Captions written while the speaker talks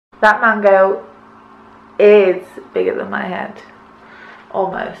That mango is bigger than my head.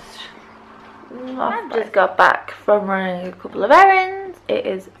 Almost. I've just got back from running a couple of errands. It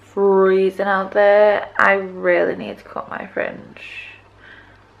is freezing out there. I really need to cut my fringe.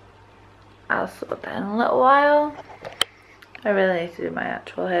 I'll sort that in a little while. I really need to do my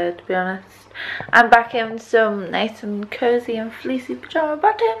actual hair, to be honest. I'm back in some nice and cozy and fleecy pyjama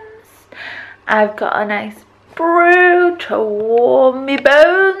bottoms. I've got a nice brew to warm me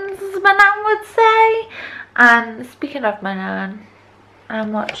bones, as my nan would say. And speaking of my nan,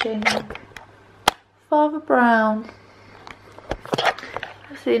 I'm watching Father Brown.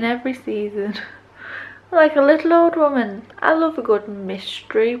 I've seen every season. Like a little old woman. I love a good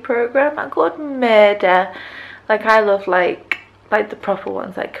mystery program, a good murder. Like I love like the proper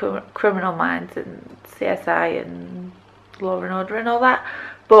ones, like Criminal Minds and CSI and Law and Order and all that.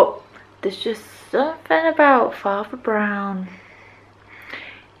 But there's just something about Father Brown.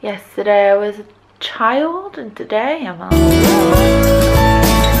 Yesterday I was a child and today I'm a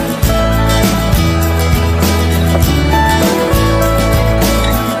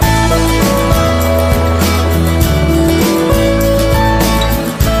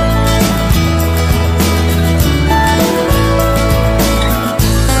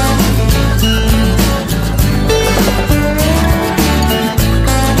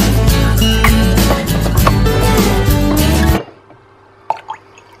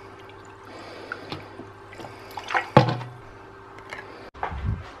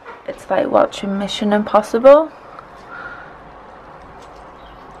like watching Mission Impossible.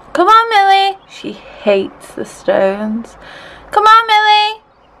 Come on, Millie. She hates the stones. Come on, Millie.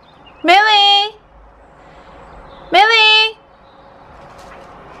 Millie. Millie.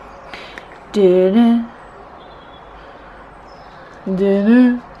 Dinner.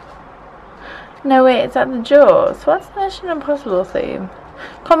 Dinner. No, wait, it's at the Jaws. What's the Mission Impossible theme?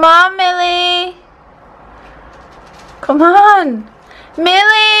 Come on, Millie. Come on.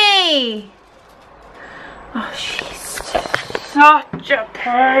 Millie! Oh, she's such a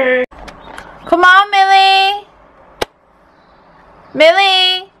pain. Come on, Millie!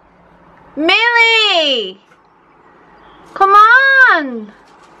 Millie! Millie! Come on!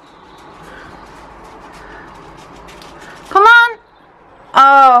 Come on!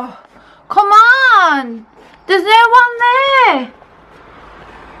 Oh, come on! There's no one there!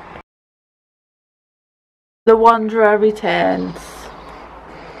 The Wanderer returns.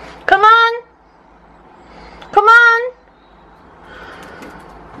 Come on! Come on!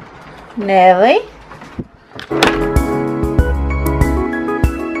 Nearly.